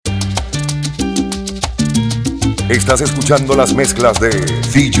Estás escuchando las mezclas de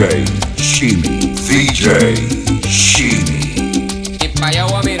DJ Shimi. DJ Shimi. Y pa' allá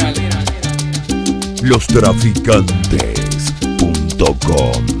voy a mirar.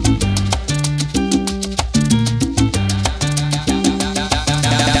 Lostraficantes.com.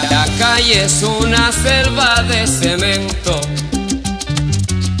 La calle es una selva de cemento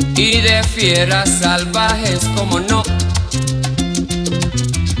y de fieras salvajes, como no.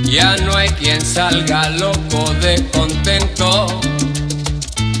 Ya no hay quien salga loco de contento.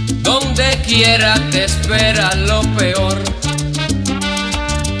 Donde quiera te espera lo peor.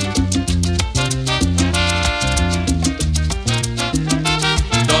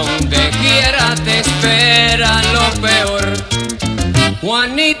 Donde quiera te espera lo peor.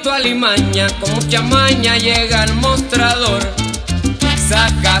 Juanito Alimaña con mucha maña llega al mostrador.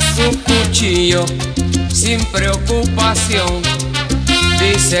 Saca su cuchillo sin preocupación.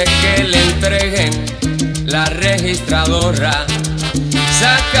 Dice que le entreguen la registradora.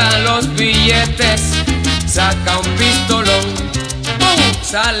 Saca los billetes, saca un pistolón. ¡Pum!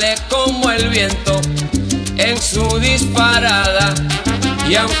 Sale como el viento en su disparada.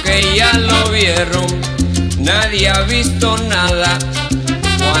 Y aunque ya lo vieron, nadie ha visto nada.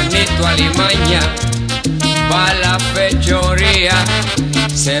 Juanito Alimaña va a la fechoría,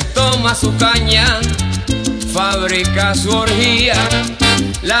 se toma su caña, fabrica su orgía.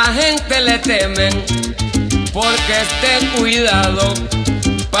 La gente le temen porque esté cuidado.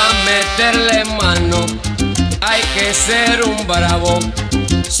 Pa' meterle mano hay que ser un bravo.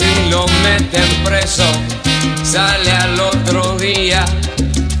 Si lo meten preso sale al otro día,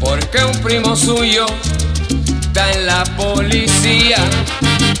 porque un primo suyo está en la policía.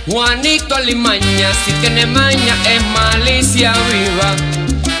 Juanito Alimaña si tiene maña es malicia viva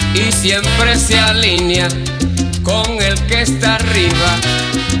y siempre se alinea con el que está arriba.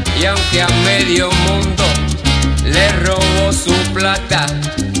 Y aunque a medio mundo le robó su plata,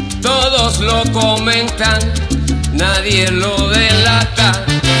 todos lo comentan, nadie lo delata.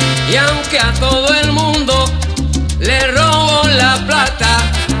 Y aunque a todo el mundo le robó la plata,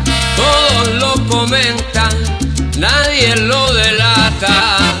 todos lo comentan, nadie lo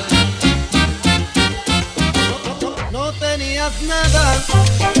delata. No tenías nada,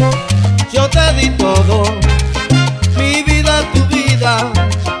 yo te di todo. Mi vida, tu vida,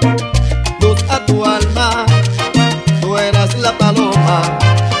 luz a tu alma. Tú eras la paloma,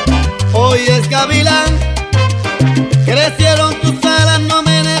 hoy es gavilán. Crecieron tus alas, no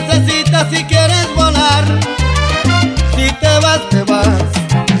me necesitas si quieres volar. Si te vas, te vas.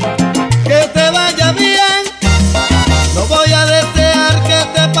 Que te vaya bien. No voy a desear que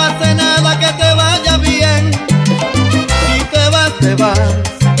te pase nada, que te vaya bien. Si te vas, te vas.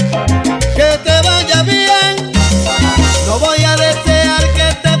 Que te vaya bien.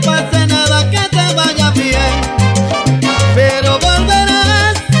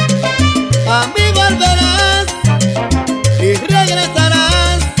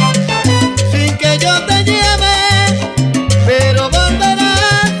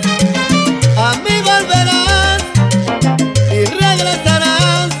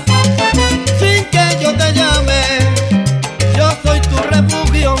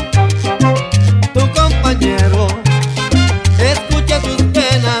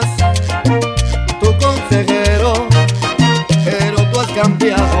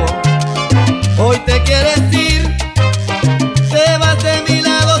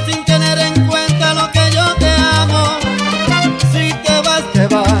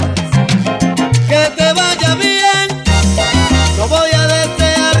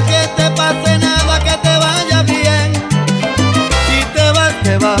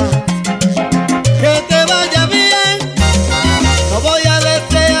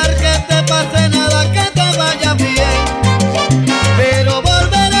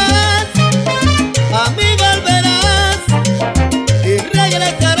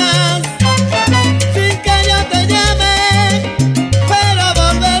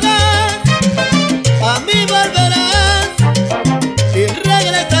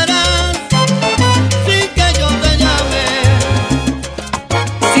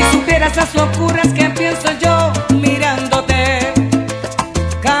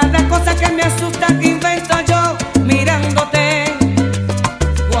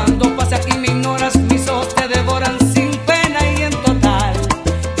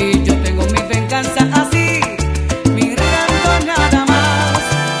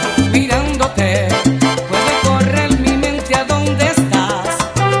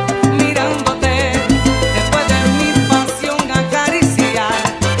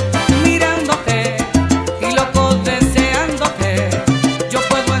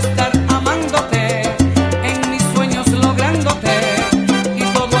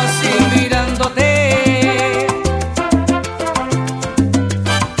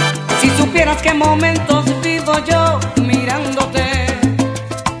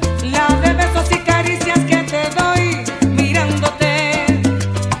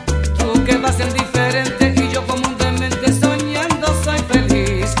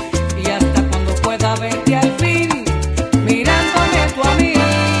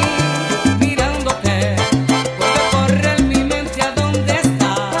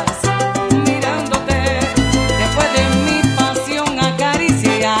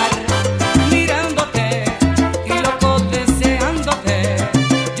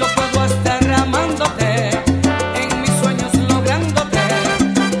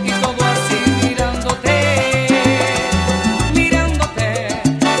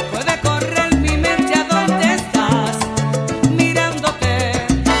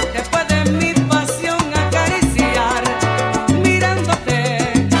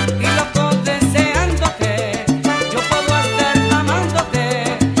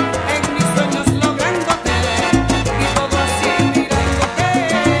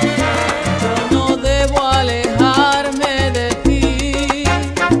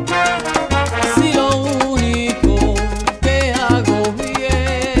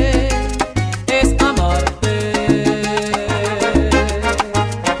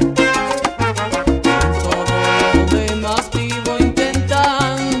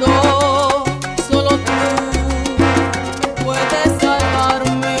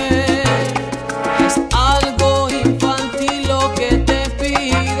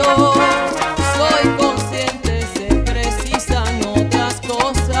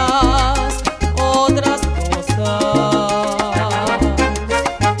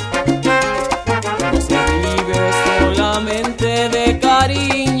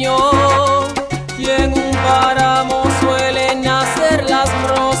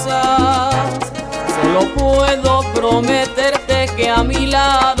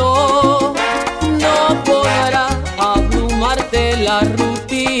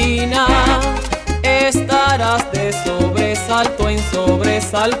 esquina estarás de sobresalto en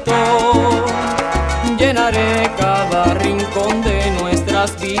sobresalto. Llenaré cada rincón de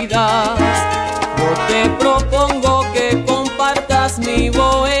nuestras vidas. Yo te propongo que compartas mi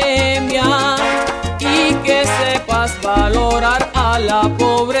bohemia y que sepas valorar a la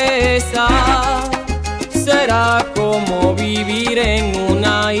pobreza. Será como vivir en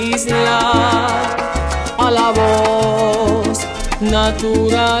una isla. A la voz,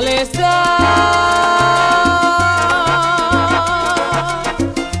 naturaleza.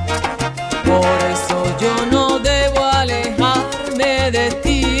 Por eso yo no debo alejarme de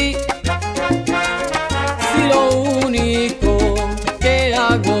ti. Si lo único que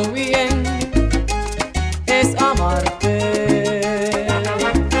hago bien es amarte.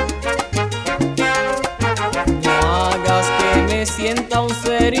 No hagas que me sienta un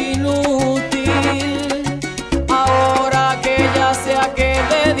ser inútil, ahora que ya sé a qué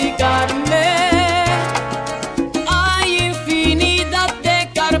dedicarme. Hay infinidad de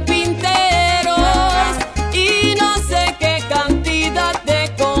carpinteros y no sé qué cantidad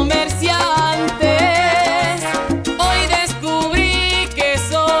de comerciantes. Hoy descubrí que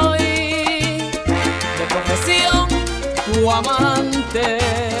soy de profesión tu amante.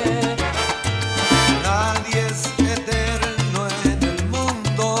 Nadie es eterno en el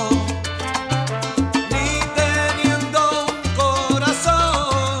mundo, ni teniendo un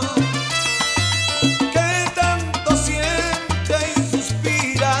corazón que tanto siente y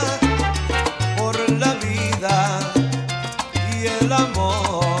suspira por la vida y el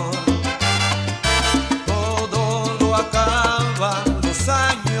amor. Todo lo acaban los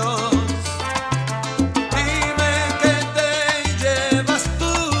años. Dime que te llevas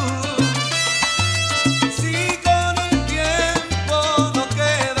tú, si con el tiempo no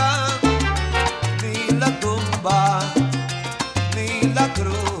queda ni la tumba ni la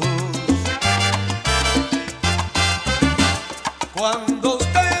cruz. Cuando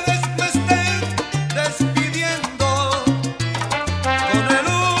ustedes me estén despidiendo con el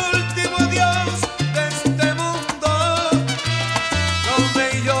último adiós de este mundo, no me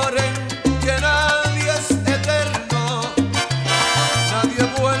lloren, que nadie es eterno. Nadie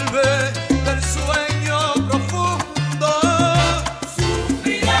vuelve del sueño profundo.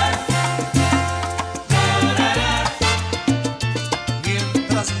 Sufrirás, llorarás,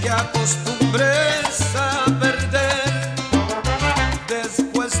 mientras te acostumbres a perder.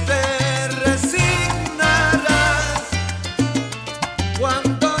 Después te resignarás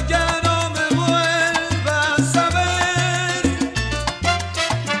cuando ya no me vuelvas a ver.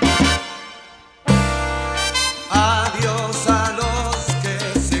 Adiós a los que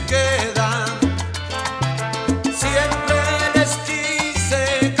se quedan. Siempre les quise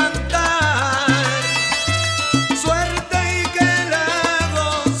cantar. Suerte y que la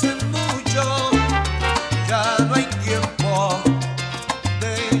gocen mucho. Ya no hay tiempo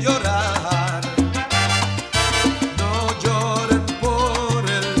de llorar. No lloren por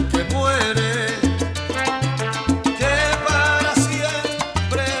el que muere, que para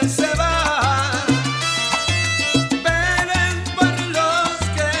siempre se va. Velen por los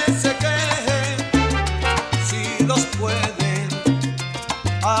que se quejen, si los pueden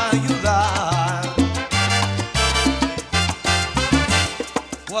ayudar.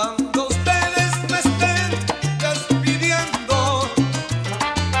 Cuando ustedes me estén despidiendo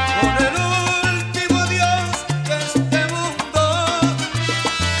con el último adiós de este mundo,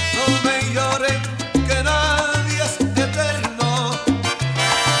 no me lloren, que nadie es eterno.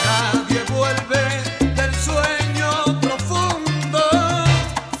 Nadie vuelve del sueño profundo.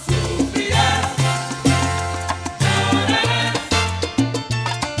 Sufrirás, llorarás,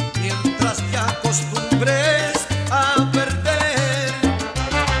 mientras te acostumbres a perder.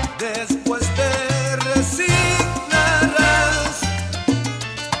 Después te resignarás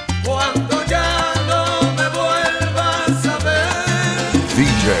cuando ya no me vuelvas a ver.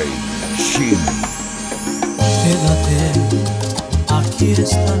 DJ Shimi. Quédate aquí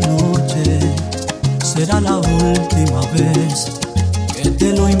esta noche, será la última vez que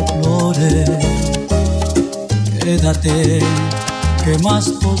te lo implore. Quédate, ¿qué más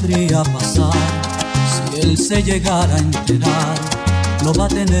podría pasar? Si él se llegara a enterar, lo va a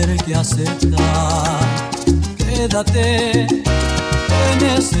tener que aceptar. Quédate, te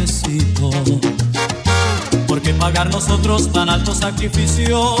necesito, porque pagar nosotros tan alto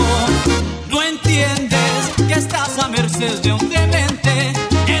sacrificio. No entiendes que estás a merced de un demente.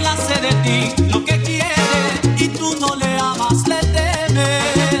 Él hace de ti lo que quiere y tú no le amas, le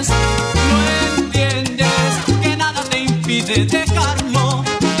temes. No entiendes que nada te impide dejarlo.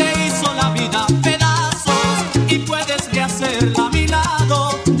 Te hizo la vida pedazos y puedes rehacerla a mi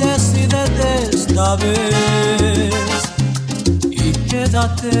lado. esta vez y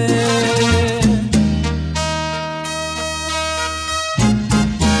quédate.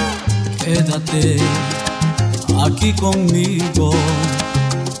 Quédate aquí conmigo,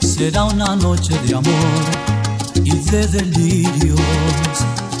 será una noche de amor y de delirios.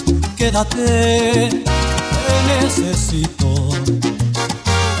 Quédate, te necesito.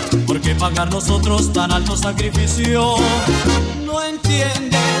 ¿Por qué pagar nosotros tan alto sacrificio? No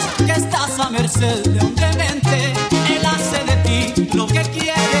entiendes que estás a merced de un demente. Él hace de ti lo que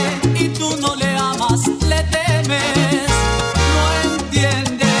quiere y tú no le amas, le temes. No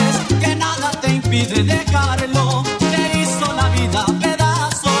entiendes que nada te impide dejarlo. Te hizo la vida a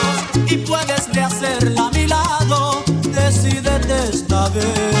pedazos y puedes rehacerla a mi lado. Decídete esta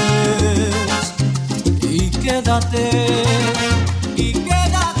vez y quédate.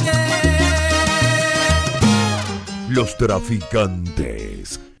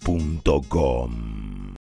 Lostraficantes.com